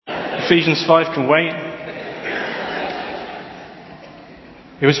Ephesians 5 can wait.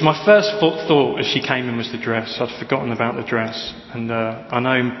 It was my first thought as she came in was the dress. I'd forgotten about the dress. And I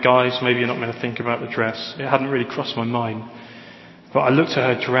know, guys, maybe you're not going to think about the dress. It hadn't really crossed my mind. But I looked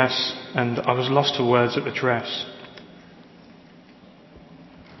at her dress and I was lost for words at the dress.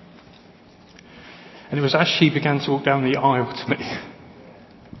 And it was as she began to walk down the aisle to me.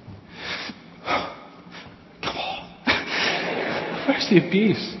 Come on. Where's the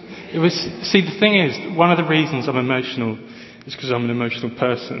abuse? It was. See, the thing is, one of the reasons I'm emotional is because I'm an emotional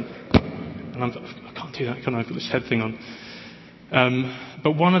person. And I can't do that, can I? I've got this head thing on.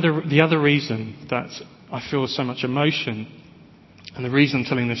 But one of the other reason that I feel so much emotion, and the reason I'm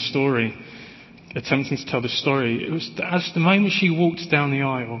telling this story, attempting to tell this story, it was that as the moment she walked down the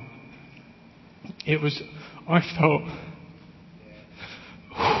aisle, I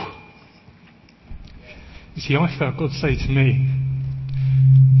felt God say to me,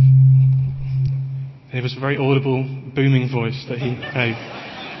 it was a very audible, booming voice that he gave.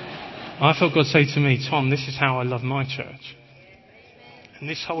 I felt God say to me, Tom, this is how I love my church. And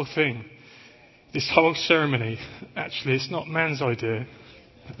this whole thing, this whole ceremony, actually, it's not man's idea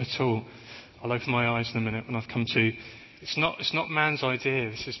at all. I'll open my eyes in a minute when I've come to. It's not man's idea.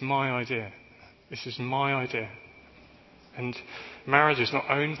 This is my idea. This is my idea. And marriage is not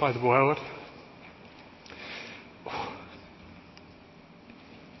owned by the world.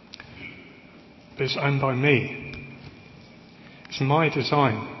 But it's owned by me. It's my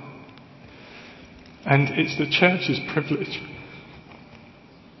design. And it's the church's privilege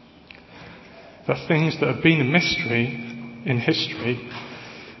that things that have been a mystery in history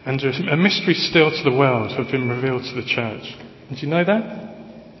and a mystery still to the world have been revealed to the church. And do you know that?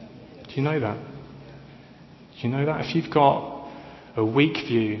 Do you know that? Do you know that? If you've got a weak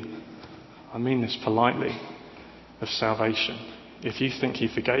view, I mean this politely, of salvation, if you think he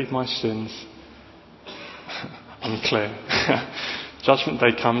forgave my sins, I'm clear. Judgment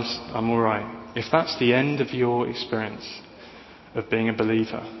day comes, I'm all right. If that's the end of your experience of being a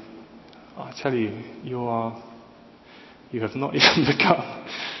believer, I tell you, you have not even begun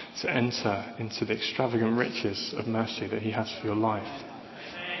to enter into the extravagant riches of mercy that he has for your life.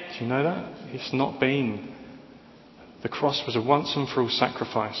 Do you know that? It's not been. The cross was a once and for all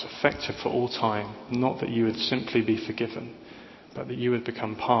sacrifice, effective for all time. Not that you would simply be forgiven, but that you would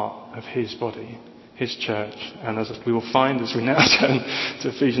become part of his body, his church. And as we will find as we now turn to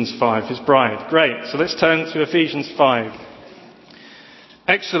Ephesians 5, his bride. Great. So let's turn to Ephesians 5.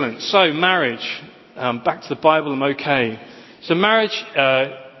 Excellent. So marriage. Back to the Bible, I'm okay. So marriage,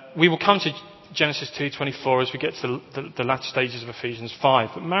 we will come to Genesis 2:24 as we get to the latter stages of Ephesians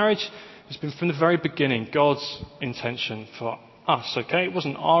 5. But marriage has been from the very beginning God's intention for us, okay? It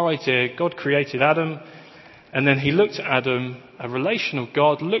wasn't our idea. God created Adam, and then he looked at Adam, a relational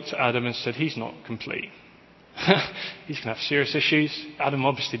God looked at Adam and said, he's not complete. He's going to have serious issues. Adam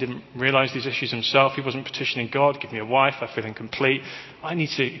obviously didn't realise these issues himself. He wasn't petitioning God, give me a wife, I feel incomplete. I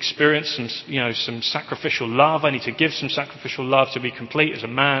need to experience some sacrificial love. I need to give some sacrificial love to be complete as a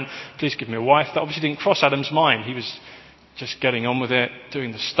man. Please give me a wife. That obviously didn't cross Adam's mind. He was just getting on with it,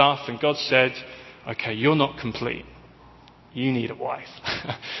 doing the stuff. And God said, okay, you're not complete. You need a wife.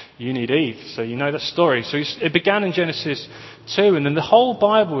 You need Eve. So you know that story. So it began in Genesis 2, and then the whole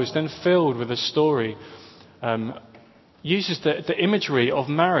Bible is then filled with a story. Uses the imagery of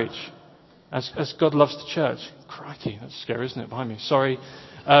marriage as God loves the church. Crikey, that's scary, isn't it, behind me? Sorry.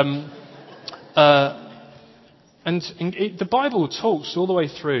 The Bible talks all the way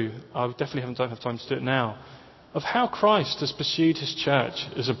through, I definitely don't have time to do it now, of how Christ has pursued his church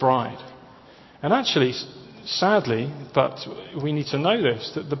as a bride. And actually, sadly, but we need to know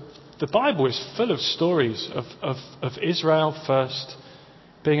this, that the Bible is full of stories of Israel first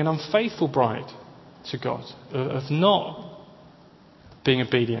being an unfaithful bride to God, of not being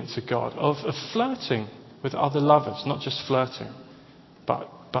obedient to God, of flirting with other lovers, not just flirting, but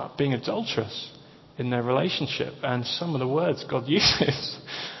being adulterous in their relationship. And some of the words God uses,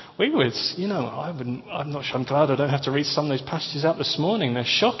 I'm not sure, I'm glad I don't have to read some of those passages out this morning, they're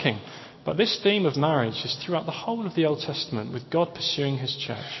shocking. But this theme of marriage is throughout the whole of the Old Testament, with God pursuing his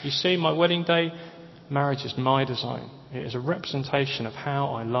church. You see, my wedding day, marriage is my design. It is a representation of how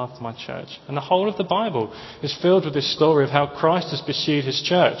I love my church. And the whole of the Bible is filled with this story of how Christ has pursued his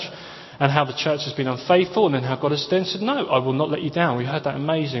church. and how the church has been unfaithful, and then how God has then said, no, I will not let you down. We heard that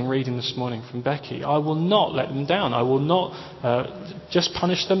amazing reading this morning from Becky. I will not let them down. I will not just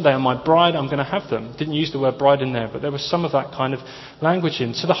punish them. They are my bride. I'm going to have them. Didn't use the word bride in there, but there was some of that kind of language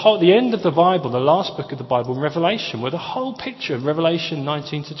in. So the end of the Bible, the last book of the Bible, Revelation, with a whole picture of Revelation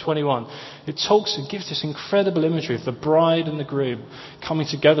 19 to 21, it talks and gives this incredible imagery of the bride and the groom coming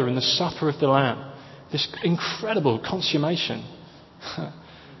together in the supper of the Lamb. This incredible consummation.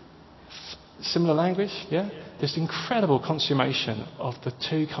 Similar language, yeah? This incredible consummation of the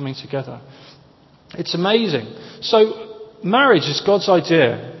two coming together. It's amazing. So marriage is God's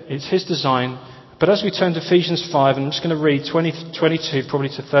idea. It's his design. But as we turn to Ephesians 5, and I'm just going to read 22 probably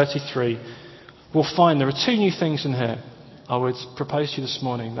to 33, we'll find there are two new things in here I would propose to you this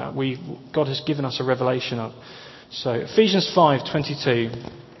morning that God has given us a revelation of. So Ephesians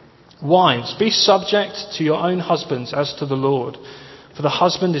 5:22. Wives, be subject to your own husbands as to the Lord. For the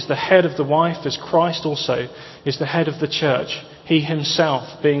husband is the head of the wife, as Christ also is the head of the church, he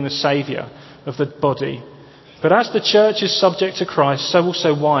himself being the Saviour of the body. But as the church is subject to Christ, so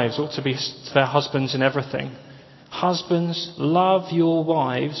also wives ought to be to their husbands in everything. Husbands, love your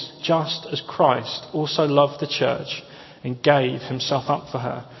wives just as Christ also loved the church and gave himself up for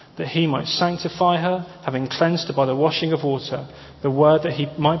her, that he might sanctify her, having cleansed her by the washing of water, the word that he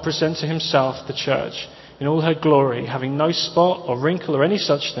might present to himself the church in all her glory, having no spot or wrinkle or any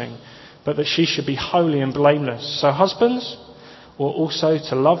such thing, but that she should be holy and blameless. So husbands ought also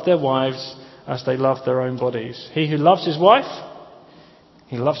to love their wives as they love their own bodies. He who loves his wife,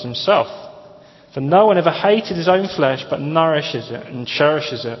 he loves himself. For no one ever hated his own flesh, but nourishes it and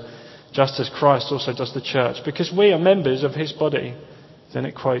cherishes it, just as Christ also does the church, because we are members of his body. Then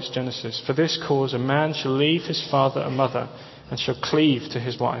it quotes Genesis. For this cause a man shall leave his father and mother, and shall cleave to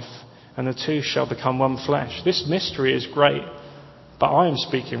his wife, and the two shall become one flesh. This mystery is great, but I am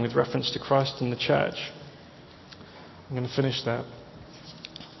speaking with reference to Christ and the church. I'm going to finish there.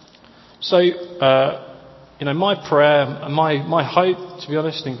 So, my prayer, my hope, to be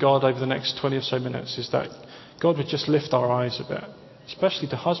honest, in God over the next 20 or so minutes is that God would just lift our eyes a bit, especially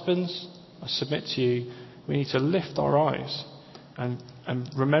to husbands. I submit to you, we need to lift our eyes and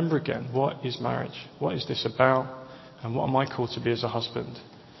remember again, what is marriage? What is this about? And what am I called to be as a husband?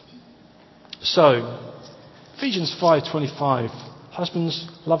 So, Ephesians 5:25, husbands,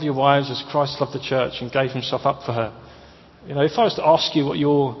 love your wives as Christ loved the church and gave himself up for her. If I was to ask you what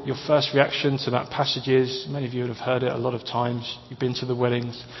your first reaction to that passage is, many of you would have heard it a lot of times, you've been to the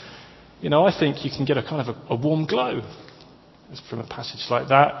weddings, I think you can get a kind of a warm glow from a passage like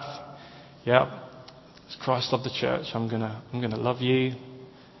that. Yeah, as Christ loved the church, I'm gonna love you,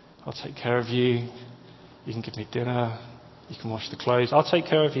 I'll take care of you, you can give me dinner, you can wash the clothes, I'll take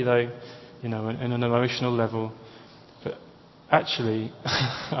care of you though, in an emotional level. But actually,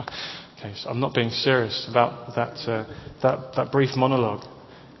 okay, so I'm not being serious about that brief monologue.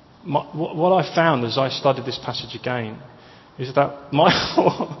 What I found as I studied this passage again is that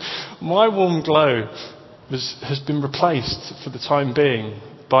my warm glow has been replaced for the time being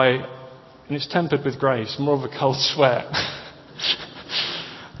by, and it's tempered with grace, more of a cold sweat.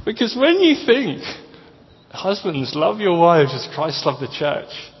 Because when you think, husbands, love your wives as Christ loved the church,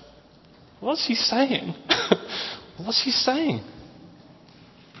 what's he saying? What's he saying?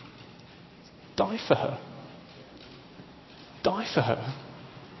 Die for her. Die for her.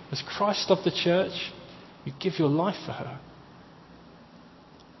 As Christ loved the church, you give your life for her.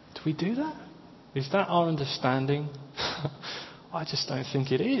 Do we do that? Is that our understanding? I just don't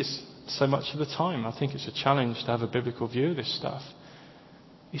think it is so much of the time. I think it's a challenge to have a biblical view of this stuff.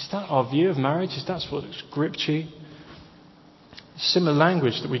 Is that our view of marriage? Is that what's gripped you? Similar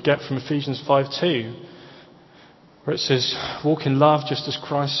language that we get from Ephesians 5:2, where it says, walk in love just as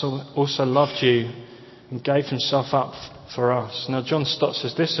Christ also loved you and gave himself up for us. Now John Stott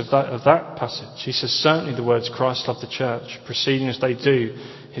says this of that passage. He says, certainly the words Christ loved the church, proceeding as they do,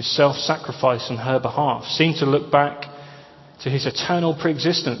 his self-sacrifice on her behalf, seem to look back to his eternal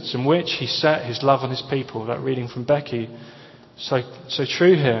pre-existence in which he set his love on his people. That reading from Becky. So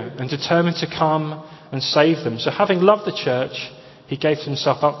true here, and determined to come and save them. So having loved the church, he gave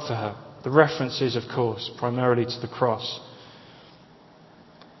himself up for her. The reference is, of course, primarily to the cross.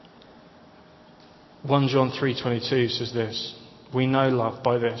 1 John 3:22 says this, we know love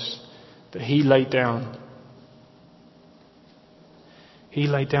by this, that he laid down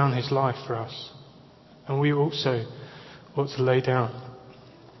his life for us. And we also ought to lay down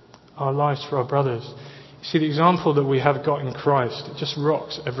our lives for our brothers. You see, the example that we have got in Christ, it just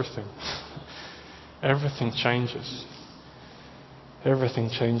rocks everything. Everything changes. Everything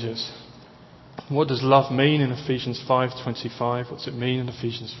changes. What does love mean in Ephesians 5:25? What does it mean in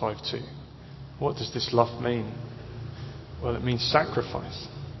Ephesians 5:2? What does this love mean? Well, it means sacrifice.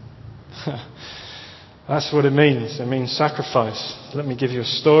 That's what it means. It means sacrifice. Let me give you a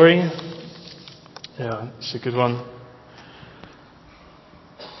story. Yeah, it's a good one.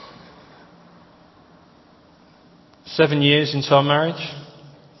 Seven years into our marriage.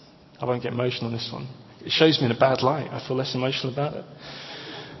 I won't get emotional on this one. It shows me in a bad light. I feel less emotional about it.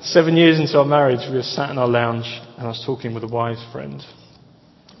 7 years into our marriage, we were sat in our lounge and I was talking with a wise friend.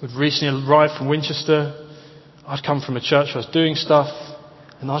 We'd recently arrived from Winchester. I'd come from a church where I was doing stuff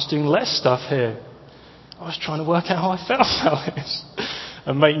and I was doing less stuff here. I was trying to work out how I felt about this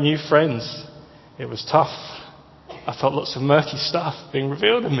and make new friends. It was tough. I felt lots of murky stuff being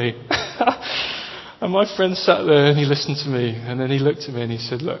revealed to me. And my friend sat there and he listened to me and then he looked at me and he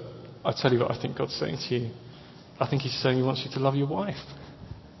said, look, I'll tell you what I think God's saying to you. I think he's saying he wants you to love your wife.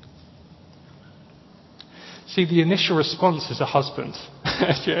 See, the initial response as a husband,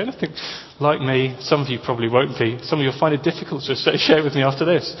 if you're anything like me, some of you probably won't be. Some of you will find it difficult to associate with me after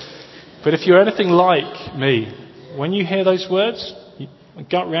this. But if you're anything like me, when you hear those words, a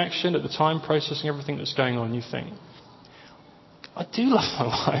gut reaction at the time, processing everything that's going on, you think, I do love my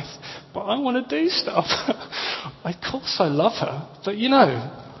wife, but I want to do stuff. Of course I love her, but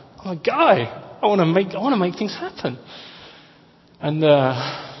I'm a guy. I want to make things happen. And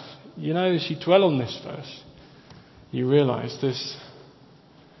as you dwell on this verse, you realise there's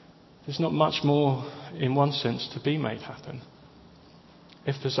not much more, in one sense, to be made happen.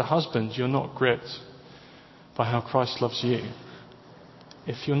 If there's a husband, you're not gripped by how Christ loves you.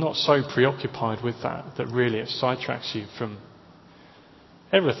 If you're not so preoccupied with that really it sidetracks you from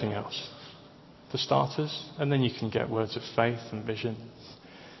everything else, for starters, and then you can get words of faith and vision.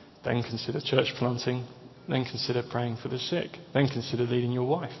 Then consider church planting. Then consider praying for the sick. Then consider leading your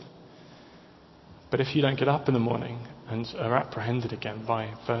wife. But if you don't get up in the morning and are apprehended again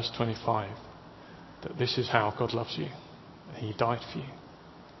by verse 25, that this is how God loves you, he died for you.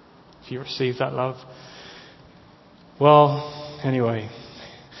 If you receive that love, well, anyway,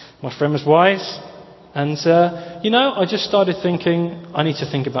 my friend was wise. And, I just started thinking, I need to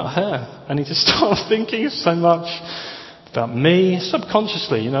think about her. I need to start thinking so much about me,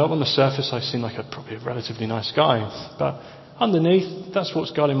 subconsciously. On the surface I seem like probably a relatively nice guy. But underneath, that's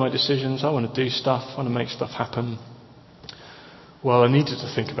what's guiding my decisions. I want to do stuff, I want to make stuff happen. Well, I needed to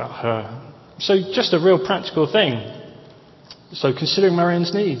think about her. So just a real practical thing. So considering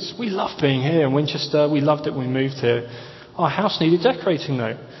Marianne's needs. We loved being here in Winchester. We loved it when we moved here. Our house needed decorating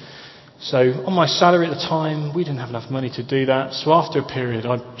though. So on my salary at the time, we didn't have enough money to do that. So after a period,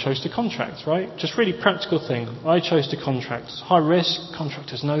 I chose to contract, right? Just really practical thing. I chose to contract. High risk.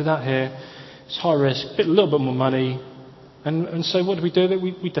 Contractors know that here. It's high risk. A little bit more money. And so what did we do?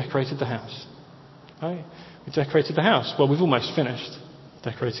 We decorated the house. Right? We decorated the house. Well, we've almost finished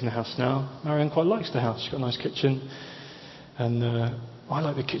decorating the house now. Marianne quite likes the house. She's got a nice kitchen. And I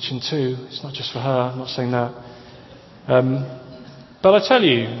like the kitchen too. It's not just for her. I'm not saying that. But I tell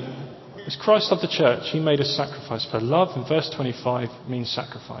you, as Christ loved the church, he made a sacrifice for love. And verse 25 means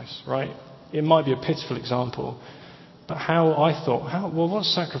sacrifice, right? It might be a pitiful example, but how I thought,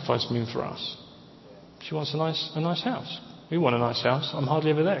 what's sacrifice mean for us? She wants a nice house. We want a nice house. I'm hardly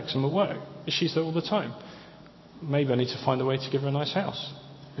ever there because I'm at work. But she's there all the time. Maybe I need to find a way to give her a nice house.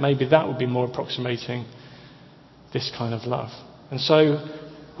 Maybe that would be more approximating this kind of love. And so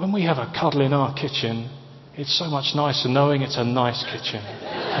when we have a cuddle in our kitchen, it's so much nicer knowing it's a nice kitchen.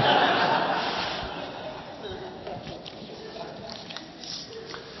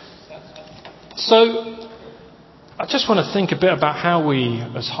 So I just want to think a bit about how we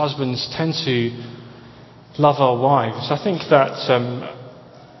as husbands tend to love our wives. I think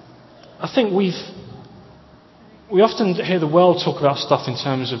we often hear the world talk about stuff in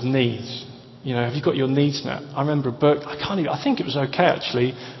terms of needs. Have you got your needs met? I remember a book, I think it was okay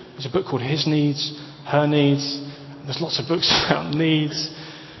actually. There's a book called His Needs, Her Needs. There's lots of books about needs.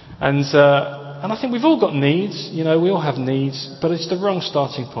 And I think we've all got needs, we all have needs, but it's the wrong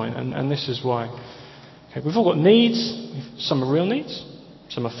starting point, and this is why. Okay, we've all got needs. Some are real needs,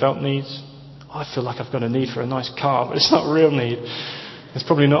 some are felt needs. I feel like I've got a need for a nice car, but it's not a real need. It's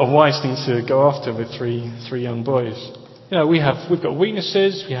probably not a wise thing to go after with three young boys. We've got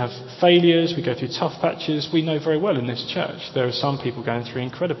weaknesses, we have failures, we go through tough patches. We know very well in this church there are some people going through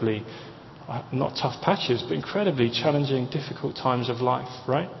incredibly, not tough patches, but incredibly challenging, difficult times of life,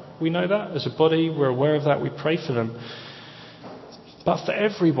 right? We know that as a body, we're aware of that, we pray for them. But for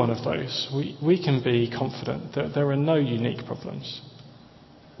every one of those, we can be confident that there are no unique problems.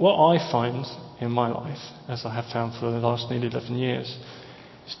 What I find in my life, as I have found for the last nearly 11 years,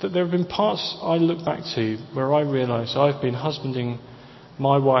 is that there have been parts I look back to where I realise I've been husbanding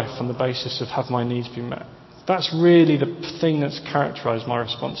my wife on the basis of have my needs been met. That's really the thing that's characterised my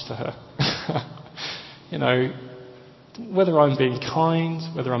response to her. You know, whether I'm being kind,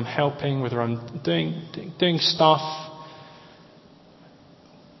 whether I'm helping, whether I'm doing stuff.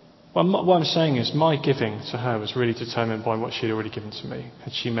 Well, what I'm saying is my giving to her was really determined by what she'd already given to me.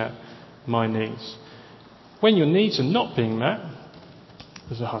 Had she met my needs? When your needs are not being met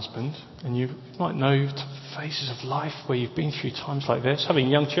as a husband, and you might know phases of life where you've been through times like this, having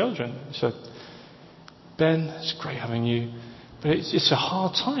young children. So, Ben, it's great having you, but it's a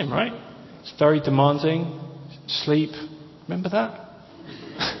hard time, right? It's very demanding. Sleep, remember that?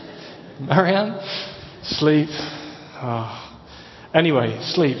 Marianne? Sleep. Anyway,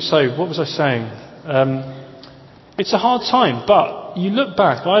 sleep. So, what was I saying? It's a hard time, but I look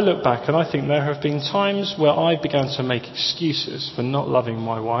back, and I think there have been times where I began to make excuses for not loving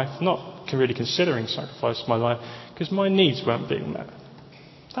my wife, not really considering sacrifice of my life, because my needs weren't being met.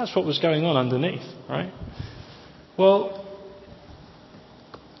 That's what was going on underneath, right? Well,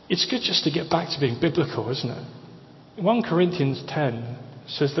 it's good just to get back to being biblical, isn't it? 1 Corinthians 10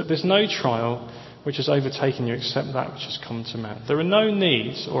 says that there's no trial which has overtaken you except that which has come to man. There are no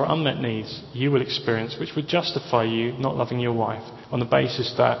needs or unmet needs you will experience which would justify you not loving your wife on the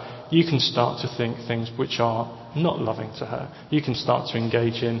basis that you can start to think things which are not loving to her. You can start to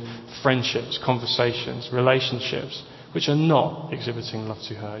engage in friendships, conversations, relationships which are not exhibiting love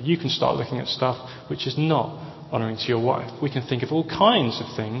to her. You can start looking at stuff which is not honouring to your wife. We can think of all kinds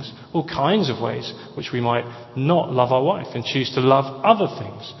of things, all kinds of ways which we might not love our wife and choose to love other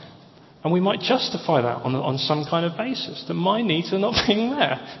things. And we might justify that on some kind of basis, that my needs are not being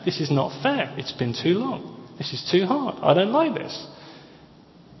met. This is not fair. It's been too long. This is too hard. I don't like this.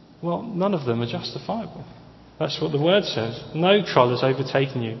 Well, none of them are justifiable. That's what the word says. No trial has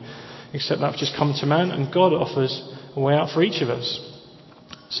overtaken you except that which has come to man, and God offers a way out for each of us.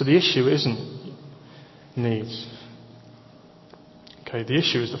 So the issue isn't needs. Okay, the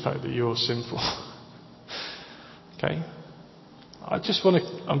issue is the fact that you're sinful. Okay? I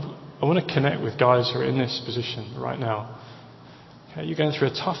want to connect with guys who are in this position right now. Okay, you're going through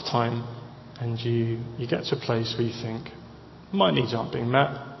a tough time and you get to a place where you think, my needs aren't being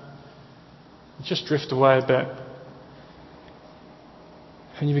met. You just drift away a bit.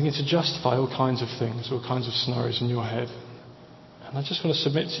 And you begin to justify all kinds of things, all kinds of scenarios in your head. And I just want to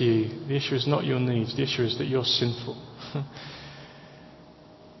submit to you, the issue is not your needs, the issue is that you're sinful.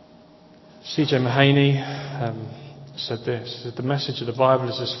 C.J. Mahaney said this, that the message of the Bible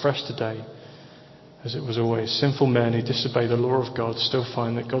is as fresh today as it was always. Sinful men who disobey the law of God still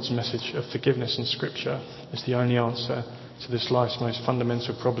find that God's message of forgiveness in Scripture is the only answer to this life's most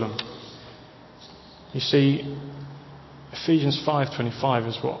fundamental problem. You see, Ephesians 5:25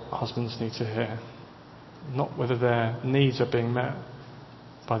 is what husbands need to hear. Not whether their needs are being met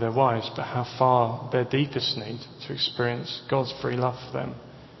by their wives, but how far their deepest need to experience God's free love for them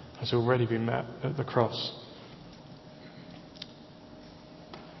has already been met at the cross.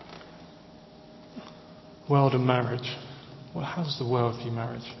 World of marriage. Well, how does the world view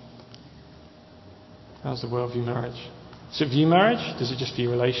marriage? How does the world view marriage? Does it view marriage? Does it just view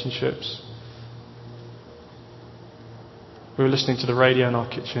relationships? We were listening to the radio in our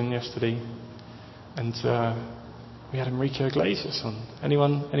kitchen yesterday, and we had Enrique Iglesias on.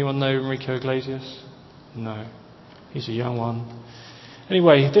 Anyone know Enrique Iglesias? No. He's a young one.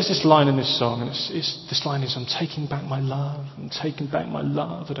 Anyway, there's this line in this song, and this line is, I'm taking back my love, I'm taking back my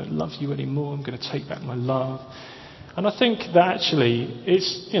love, I don't love you anymore, I'm going to take back my love. And I think that actually,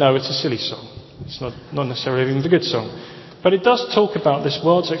 it's a silly song. It's not necessarily even the good song. But it does talk about this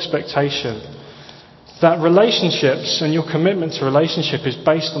world's expectation that relationships and your commitment to relationship is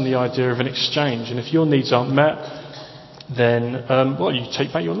based on the idea of an exchange. And if your needs aren't met, then, you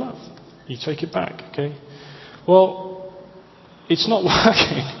take back your love. You take it back, okay? Well, it's not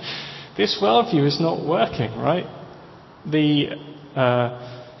working. This worldview is not working, right?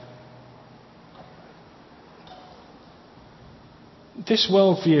 This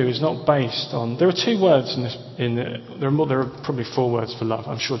worldview is not based on. There are two words in this. There are probably 4 words for love.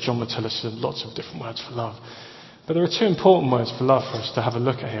 I'm sure John would tell us lots of different words for love. But there are 2 important words for love for us to have a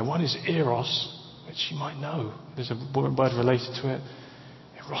look at here. One is eros, which you might know. There's a word related to it.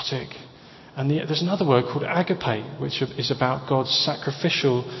 Erotic. And there's another word called agape, which is about God's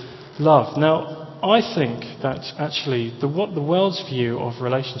sacrificial love. Now, I think that actually what the world's view of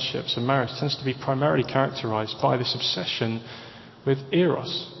relationships and marriage tends to be primarily characterised by this obsession with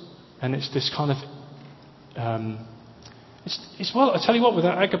eros. And it's this kind of... I tell you what,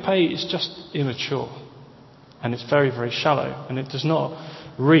 without agape, it's just immature. And it's very, very shallow. And it does not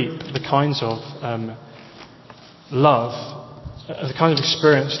reap the kinds of love, the kind of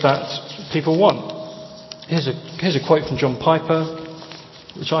experience that people want. Here's a quote from John Piper,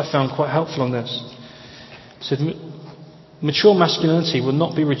 which I found quite helpful on this. He said, mature masculinity will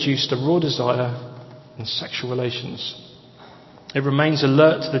not be reduced to raw desire and sexual relations. It remains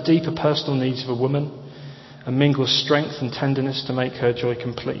alert to the deeper personal needs of a woman and mingles strength and tenderness to make her joy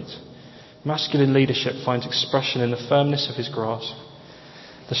complete. Masculine leadership finds expression in the firmness of his grasp,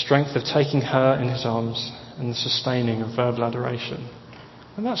 the strength of taking her in his arms, and the sustaining of verbal adoration.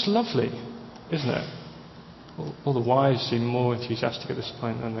 And that's lovely, isn't it? All the wives seem more enthusiastic at this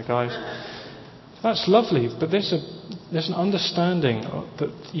point than the guys. That's lovely, but there's an understanding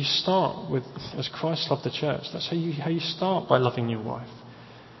that you start with, as Christ loved the church. That's how you start, by loving your wife.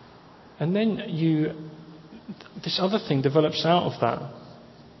 And then this other thing develops out of that.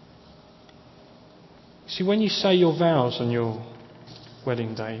 See, when you say your vows on your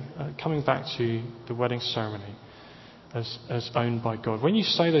wedding day, coming back to the wedding ceremony as owned by God, when you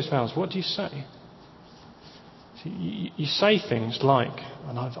say those vows, what do you say? See, you say things like,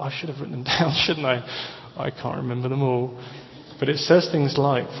 and I should have written them down, shouldn't I? I can't remember them all. But it says things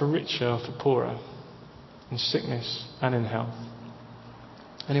like, for richer or for poorer, in sickness and in health.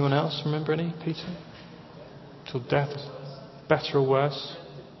 Anyone else remember any, Peter? Till death, better or worse?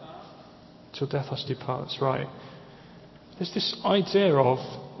 Till death us do part, that's right. There's this idea of,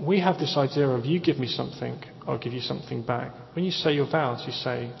 we have this idea of, you give me something, I'll give you something back. When you say your vows, you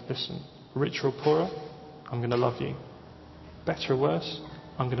say, listen, richer or poorer, I'm going to love you. Better or worse,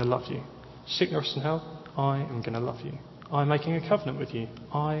 I'm going to love you. Sickness and health, I am going to love you. I'm making a covenant with you.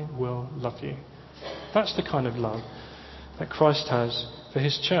 I will love you. That's the kind of love that Christ has for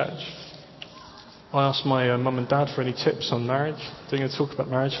his church. I asked my mum and dad for any tips on marriage, doing a talk about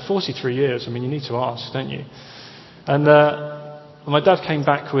marriage. 43 years, I mean, you need to ask, don't you? And my dad came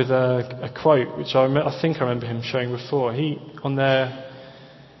back with a quote, which I think I remember him showing before. I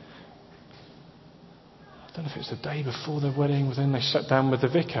don't know if it was the day before their wedding, but then they sat down with the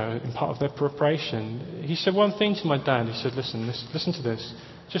vicar in part of their preparation. He said one thing to my dad. He said, listen to this.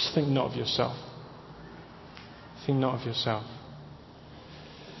 Just think not of yourself. Think not of yourself.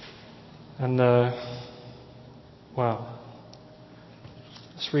 And, wow.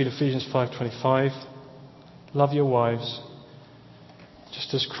 Let's read Ephesians 5:25. Love your wives,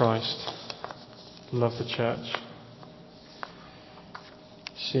 just as Christ loved the church.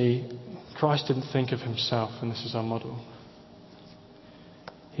 See, Christ didn't think of himself, and this is our model.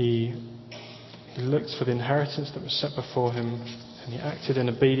 He looked for the inheritance that was set before him, and he acted in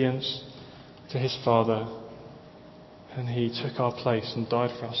obedience to his Father, and he took our place and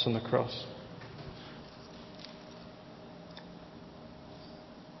died for us on the cross.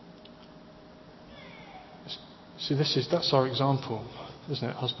 See, that's our example, isn't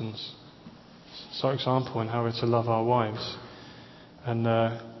it, husbands? It's our example in how we're to love our wives. And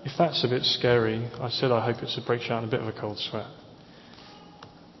if that's a bit scary, I said I hope it's to break out in a bit of a cold sweat.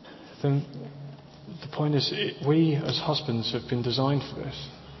 Then the point is, we as husbands have been designed for this.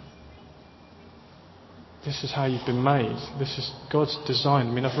 This is how you've been made. This is God's design.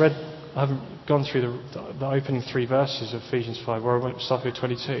 I mean, I haven't gone through the opening 3 verses of Ephesians 5, where I went start with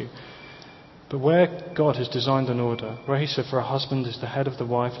 22. But where God has designed an order, where he said for a husband is the head of the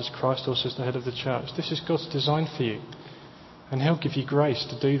wife, as Christ also is the head of the church, this is God's design for you. And he'll give you grace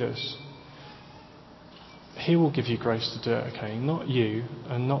to do this. He will give you grace to do it, okay? Not you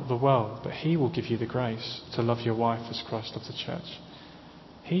and not the world, but he will give you the grace to love your wife as Christ loved the church.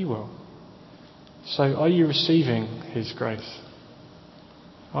 He will. So are you receiving his grace?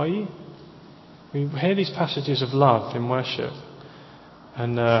 Are you? We hear these passages of love in worship,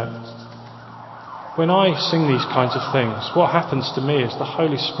 and when I sing these kinds of things, what happens to me is the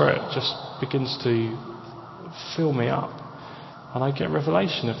Holy Spirit just begins to fill me up, and I get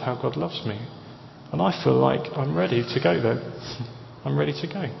revelation of how God loves me, and I feel like I'm ready to go there. I'm ready to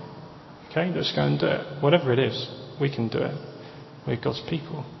go. Okay, let's go and do it. Whatever it is, we can do it. We're God's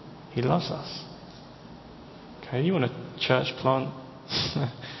people. He loves us. Okay, you want a church plant?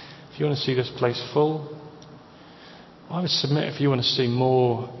 If you want to see this place full, I would submit, if you want to see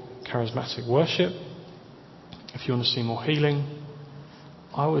more charismatic worship, if you want to see more healing,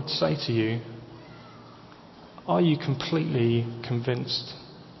 I would say to you, are you completely convinced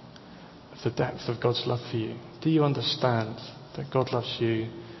of the depth of God's love for you? Do you understand that God loves you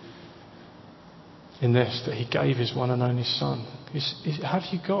in this, that he gave his one and only Son? Have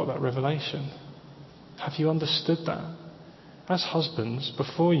you got that revelation? Have you understood that? As husbands,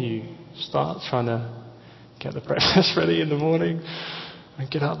 before you start trying to get the breakfast ready in the morning and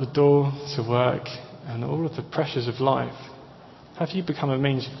get out the door to work and all of the pressures of life, Have you become a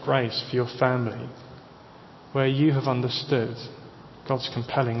means of grace for your family where you have understood God's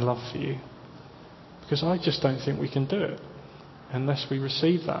compelling love for you? Because I just don't think we can do it unless we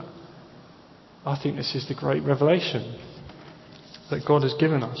receive that. I think this is the great revelation that God has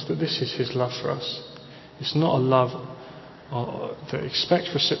given us, that this is his love for us. It's not a love that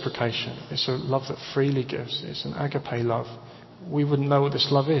expects reciprocation. It's a love that freely gives. It's an agape love. We wouldn't know what this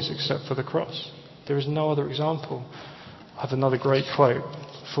love is except for the cross. There is no other example. I have another great quote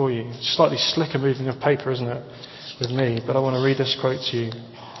for you. Slightly slicker moving of paper, isn't it, with me? But I want to read this quote to you.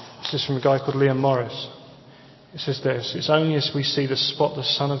 This is from a guy called Liam Morris. It says this: "It's only as we see the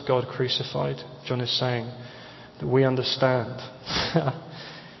spotless Son of God crucified," John is saying, "that we understand."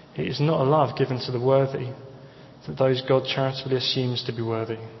 It is not a love given to the worthy, that those God charitably assumes to be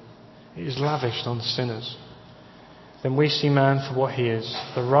worthy. It is lavished on sinners. Then we see man for what he is,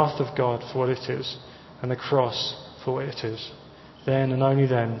 the wrath of God for what it is, and the cross for what it is. Then and only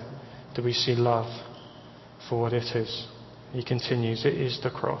then do we see love for what it is. He continues, it is the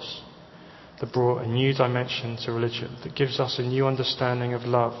cross that brought a new dimension to religion, that gives us a new understanding of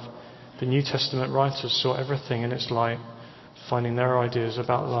love. The New Testament writers saw everything in its light, finding their ideas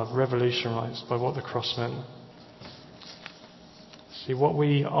about love revolutionized by what the cross meant. See,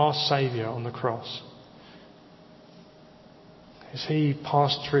 our Saviour on the cross, as he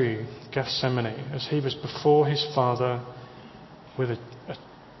passed through Gethsemane, as he was before his Father with a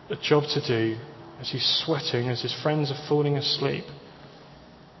job to do, as he's sweating, as his friends are falling asleep,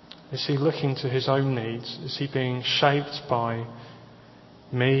 is he looking to his own needs? Is he being shaped by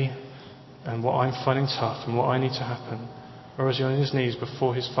me and what I'm finding tough and what I need to happen? Or is he on his knees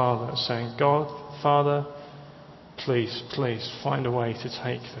before his Father saying, God, Father, please, please find a way to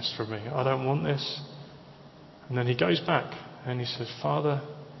take this from me. I don't want this. And then he goes back and he says, Father,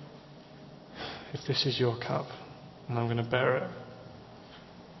 if this is your cup, and I'm going to bear it.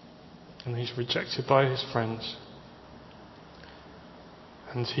 And he's rejected by his friends.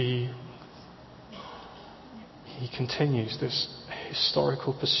 And he continues this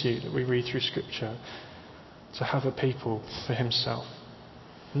historical pursuit that we read through Scripture to have a people for himself.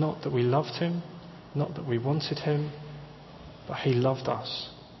 Not that we loved him, not that we wanted him, but he loved us,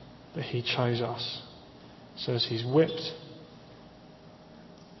 that he chose us. So as he's whipped,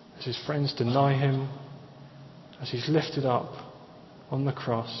 as his friends deny him, as he's lifted up on the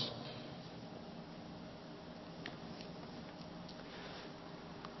cross,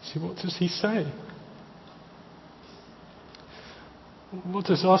 see, what does he say? What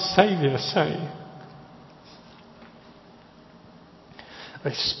does our Saviour say?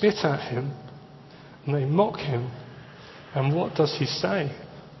 They spit at him and they mock him. And what does he say?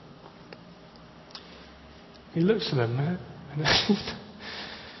 He looks at them and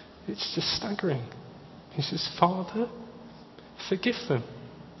it's just staggering. He says, Father, forgive them,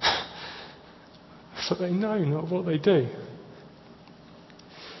 for they know not what they do.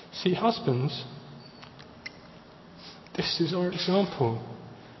 See, husbands, this is our example.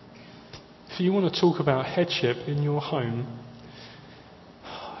 If you want to talk about headship in your home,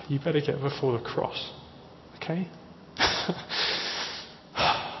 you better get before the cross, okay?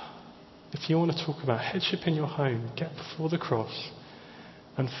 If you want to talk about headship in your home, get before the cross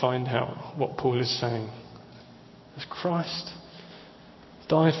and find out what Paul is saying. As Christ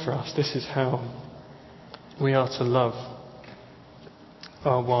died for us, this is how we are to love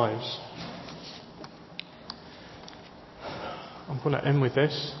our wives. I'm going to end with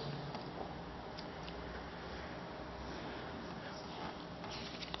this.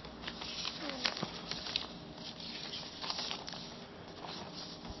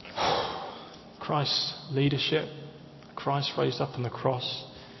 Christ's leadership, Christ raised up on the cross.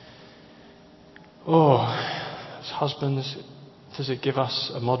 Oh, as husbands, does it give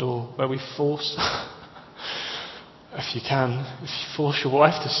us a model where we force, if you force your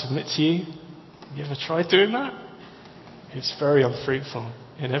wife to submit to you? You ever tried doing that? It's very unfruitful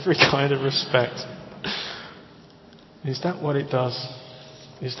in every kind of respect. Is that what it does?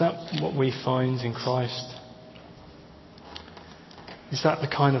 Is that what we find in Christ? Is that the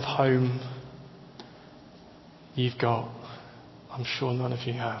kind of home you've got? I'm sure none of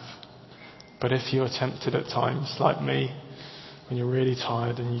you have. But if you're tempted at times, like me, when you're really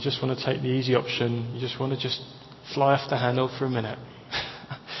tired and you just want to take the easy option, you just want to fly off the handle for a minute,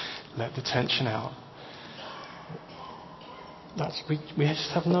 let the tension out. We just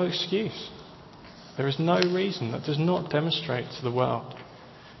have no excuse. There is no reason. That does not demonstrate to the world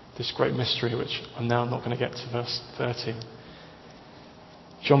this great mystery, which I'm now not going to get to verse 30.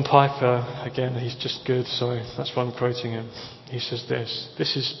 John Piper, again, he's just good, so that's why I'm quoting him. He says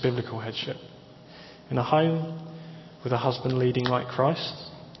this is biblical headship. In a home with a husband leading like Christ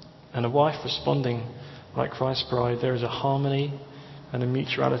and a wife responding like Christ's bride, there is a harmony and a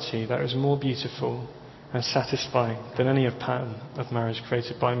mutuality that is more beautiful and satisfying than any pattern of marriage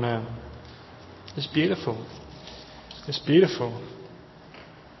created by man. It's beautiful. It's beautiful.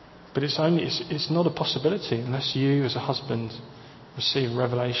 But it's not a possibility unless you as a husband receive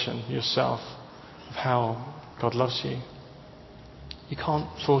revelation yourself of how God loves you. You can't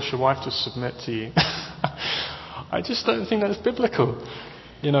force your wife to submit to you. I just don't think that's biblical.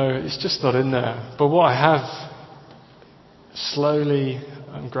 It's just not in there. But what I have slowly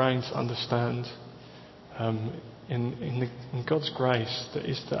I'm growing to understand in God's grace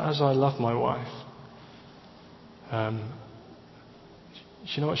is that as I love my wife,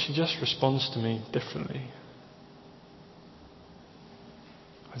 you know what? She just responds to me differently.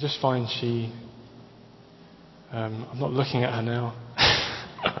 I just find I'm not looking at her now,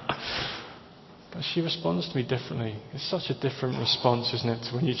 but she responds to me differently. It's such a different response, isn't it,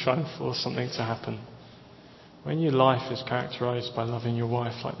 to when you try and force something to happen. When your life is characterized by loving your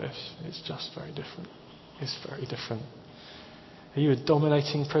wife like this, it's just very different. It's very different. Are you a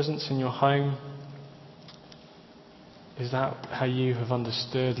dominating presence in your home? Is that how you have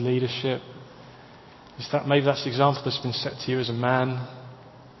understood leadership? Maybe that's the example that's been set to you as a man,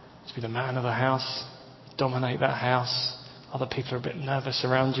 to be the man of the house, dominate that house. Other people are a bit nervous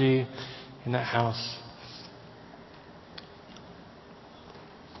around you in that house.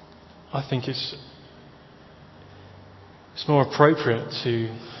 I think it's more appropriate to,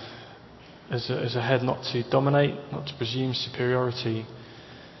 as a head, not to dominate, not to presume superiority.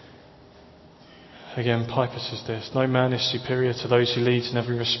 Again, Piper says this: no man is superior to those he leads in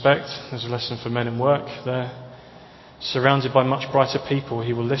every respect. There's a lesson for men in work there. Surrounded by much brighter people,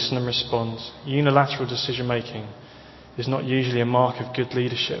 he will listen and respond. Unilateral decision making is not usually a mark of good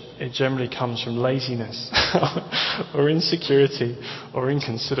leadership. It generally comes from laziness or insecurity or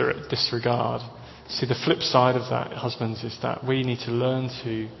inconsiderate disregard. See, the flip side of that, husbands, is that we need to learn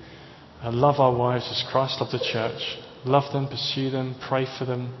to love our wives as Christ loved the church. Love them, pursue them, pray for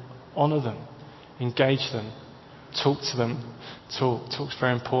them, honour them, engage them, talk to them. Talk's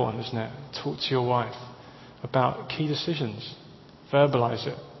very important, isn't it? Talk to your wife about key decisions. Verbalise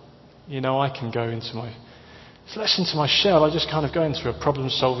it. I can go into my shell. I just kind of go into a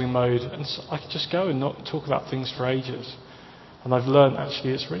problem-solving mode, and so I can just go and not talk about things for ages. And I've learned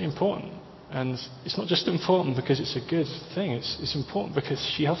actually it's really important. And it's not just important because it's a good thing. It's important because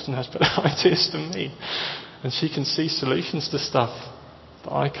she often has better ideas than me, and she can see solutions to stuff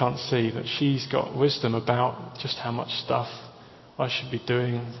that I can't see. That she's got wisdom about just how much stuff I should be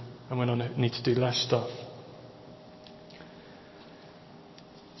doing and when I need to do less stuff.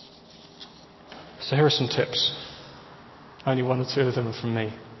 So here are some tips. Only one or two of them are from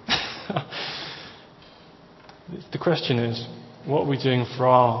me. The question is, what are we doing for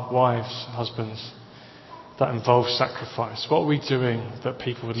our wives, husbands, that involves sacrifice? What are we doing that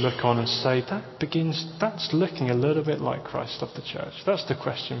people would look on and say, that's looking a little bit like Christ of the church? That's the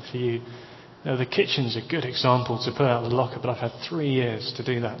question for you. The kitchen's a good example to put out of the locker, but I've had 3 years to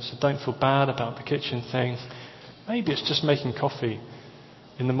do that, so don't feel bad about the kitchen thing. Maybe it's just making coffee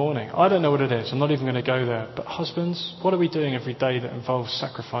in the morning. I don't know what it is. I'm not even going to go there. But husbands, what are we doing every day that involves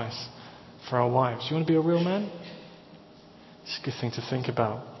sacrifice for our wives? You want to be a real man? It's a good thing to think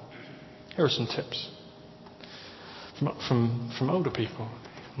about. Here are some tips from older people,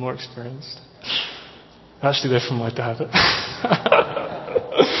 more experienced. Actually, they're from my dad.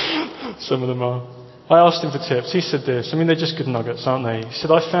 Some of them are. I asked him for tips. He said this. They're just good nuggets, aren't they? He said,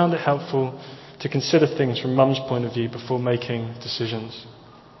 I found it helpful to consider things from mum's point of view before making decisions.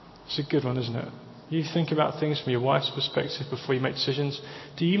 It's a good one, isn't it? You think about things from your wife's perspective before you make decisions.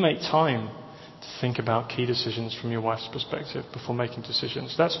 Do you make time to think about key decisions from your wife's perspective before making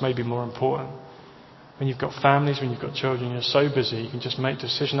decisions? That's maybe more important. When you've got families, when you've got children, you're so busy, you can just make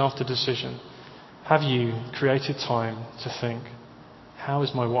decision after decision. Have you created time to think, how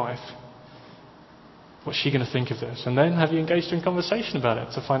is my wife? What's she going to think of this? And then have you engaged in conversation about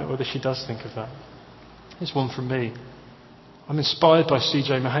it to find out whether she does think of that? Here's one from me. I'm inspired by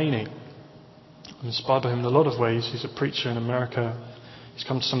C.J. Mahaney. I'm inspired by him in a lot of ways. He's a preacher in America. He's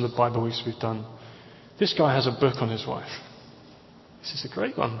come to some of the Bible weeks we've done. This guy has a book on his wife. This is a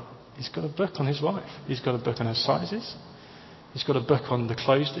great one. He's got a book on his wife. He's got a book on her sizes. He's got a book on the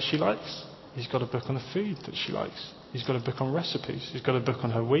clothes that she likes. He's got a book on the food that she likes. He's got a book on recipes. He's got a book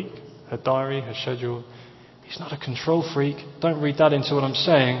on her week, her diary, her schedule. He's not a control freak. Don't read that into what I'm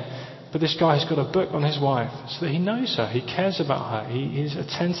saying. But this guy has got a book on his wife so that he knows her. He cares about her. He is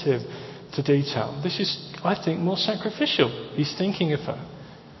attentive to detail. This is, I think, more sacrificial. He's thinking of her.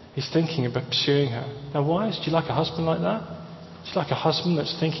 He's thinking about pursuing her. Now, wives, do you like a husband like that? Do you like a husband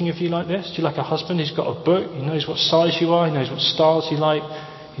that's thinking of you like this? Do you like a husband who's got a book? He knows what size you are. He knows what styles you like.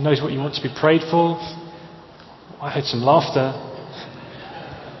 He knows what you want to be prayed for. I heard some laughter.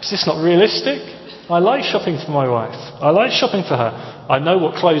 Is this not realistic? I like shopping for my wife. I like shopping for her. I know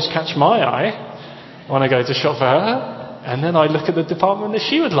what clothes catch my eye when I go to shop for her. And then I look at the department that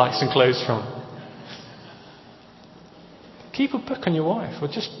she would like some clothes from. Keep a book on your wife, or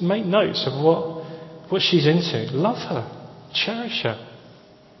just make notes of what she's into. Love her. Cherish her.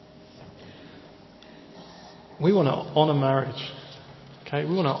 We want to honour marriage. Okay?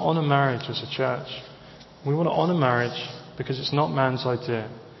 We want to honour marriage as a church. We want to honour marriage because it's not man's idea.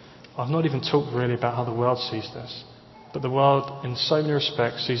 I've not even talked really about how the world sees this. But the world, in so many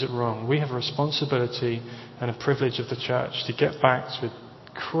respects, sees it wrong. We have a responsibility and a privilege of the church to get back to a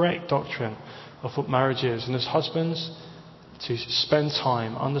correct doctrine of what marriage is. And as husbands, to spend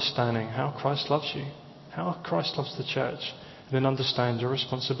time understanding how Christ loves you, how Christ loves the church, and then understand your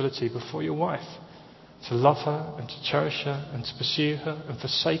responsibility before your wife to love her and to cherish her and to pursue her, and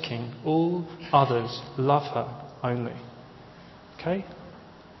forsaking all others, love her only. Okay?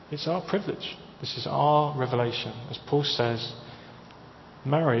 It's our privilege. This is our revelation. As Paul says,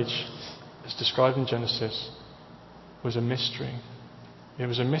 marriage, as described in Genesis, was a mystery. It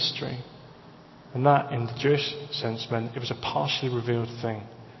was a mystery. And that, in the Jewish sense, meant it was a partially revealed thing.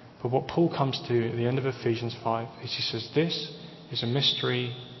 But what Paul comes to at the end of Ephesians 5 is he says, this is a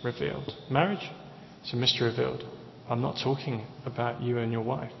mystery revealed. Marriage is a mystery revealed. I'm not talking about you and your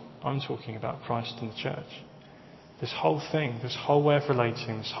wife. I'm talking about Christ and the church. This whole thing, this whole way of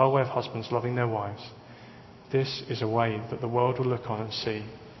relating, this whole way of husbands loving their wives, this is a way that the world will look on and see,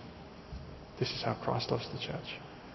 this is how Christ loves the church.